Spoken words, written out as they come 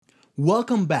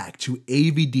Welcome back to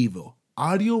AV Devo,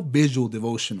 Audio Visual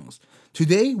Devotionals.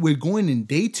 Today we're going in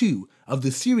day 2 of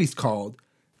the series called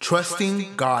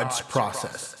Trusting God's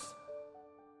Process.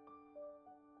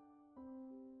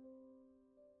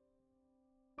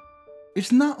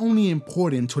 It's not only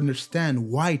important to understand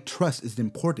why trust is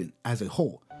important as a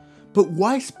whole, but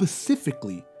why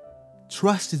specifically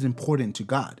trust is important to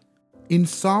God. In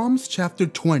Psalms chapter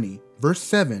 20, verse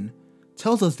 7,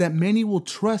 tells us that many will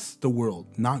trust the world,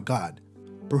 not God.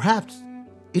 Perhaps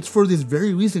it's for this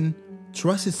very reason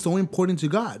trust is so important to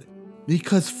God,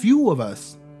 because few of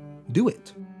us do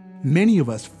it. Many of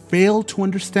us fail to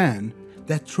understand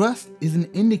that trust is an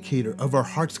indicator of our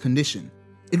heart's condition.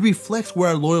 It reflects where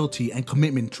our loyalty and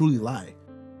commitment truly lie.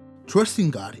 Trusting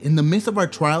God in the midst of our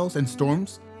trials and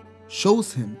storms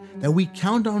shows Him that we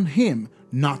count on Him,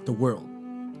 not the world.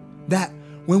 That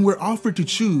when we're offered to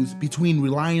choose between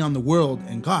relying on the world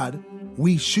and God,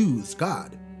 we choose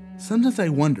God. Sometimes I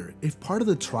wonder if part of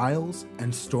the trials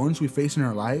and storms we face in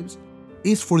our lives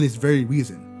is for this very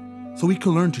reason, so we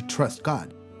can learn to trust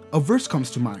God. A verse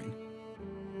comes to mind.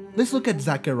 Let's look at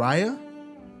Zechariah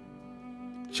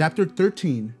chapter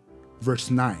 13,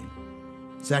 verse 9.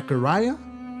 Zechariah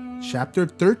chapter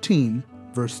 13,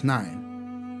 verse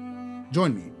 9.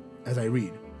 Join me as I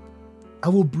read. I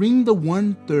will bring the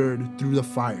 1/3 through the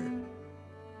fire.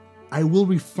 I will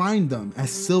refine them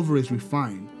as silver is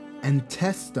refined, and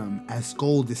test them as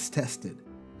gold is tested.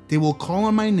 They will call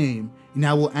on my name, and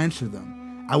I will answer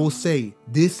them. I will say,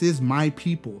 "This is my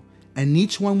people," and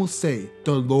each one will say,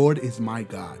 "The Lord is my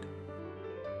God."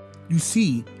 You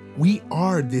see, we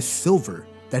are this silver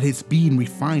that is being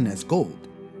refined as gold.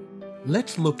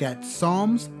 Let's look at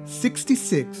Psalms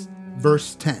 66,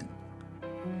 verse 10.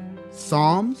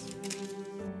 Psalms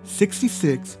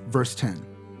 66, verse 10.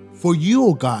 For you,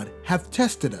 O God, have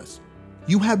tested us.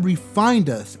 You have refined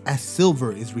us as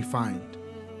silver is refined.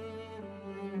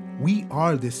 We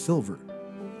are this silver,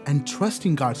 and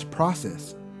trusting God's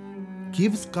process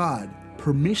gives God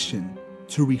permission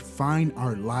to refine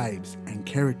our lives and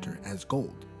character as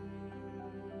gold.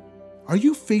 Are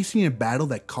you facing a battle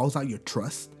that calls out your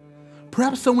trust?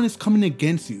 Perhaps someone is coming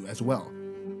against you as well.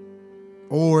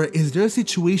 Or is there a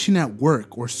situation at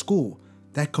work or school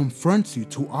that confronts you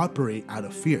to operate out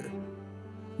of fear?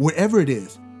 Wherever it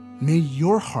is, may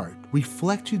your heart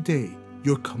reflect today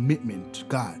your commitment to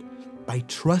God by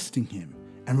trusting Him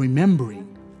and remembering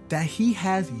that He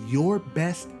has your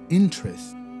best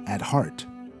interest at heart.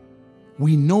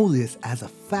 We know this as a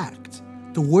fact.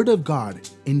 The Word of God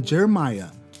in Jeremiah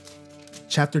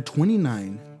chapter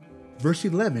 29, verse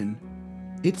 11,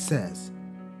 it says,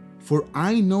 "For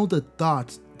I know the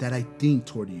thoughts that I think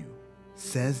toward you,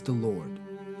 says the Lord,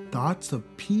 thoughts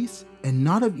of peace and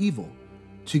not of evil,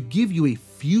 to give you a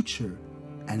future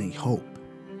and a hope."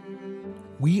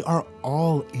 We are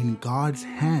all in God's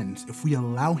hands if we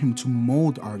allow Him to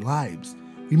mold our lives.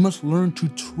 We must learn to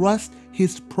trust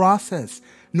His process,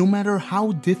 no matter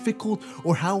how difficult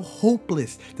or how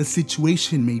hopeless the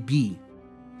situation may be.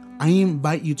 I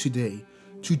invite you today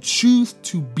to choose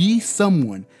to be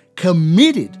someone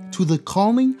committed to the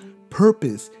calling,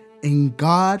 purpose, and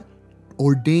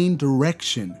God-ordained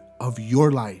direction of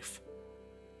your life.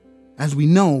 As we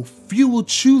know, few will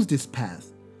choose this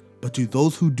path, but to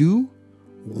those who do,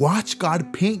 watch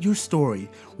God paint your story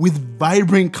with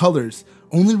vibrant colors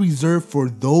only reserved for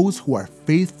those who are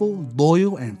faithful,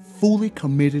 loyal, and fully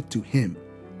committed to Him.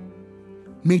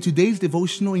 May today's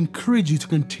devotional encourage you to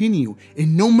continue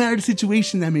in no matter the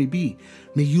situation that may be.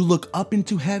 May you look up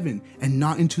into heaven and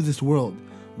not into this world.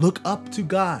 Look up to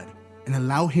God and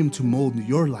allow Him to mold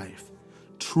your life.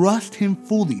 Trust Him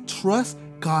fully. Trust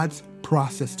God's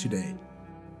process today.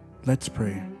 Let's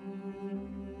pray.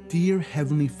 Dear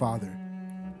Heavenly Father,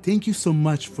 thank you so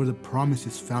much for the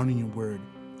promises found in your word.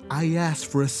 I ask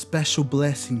for a special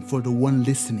blessing for the one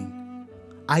listening.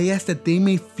 I ask that they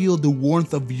may feel the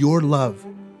warmth of your love.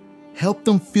 Help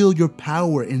them feel your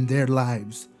power in their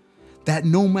lives. That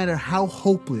no matter how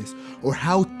hopeless or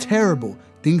how terrible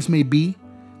things may be,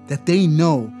 that they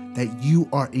know that you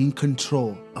are in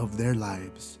control of their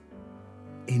lives.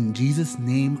 In Jesus'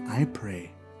 name I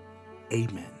pray.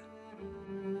 Amen.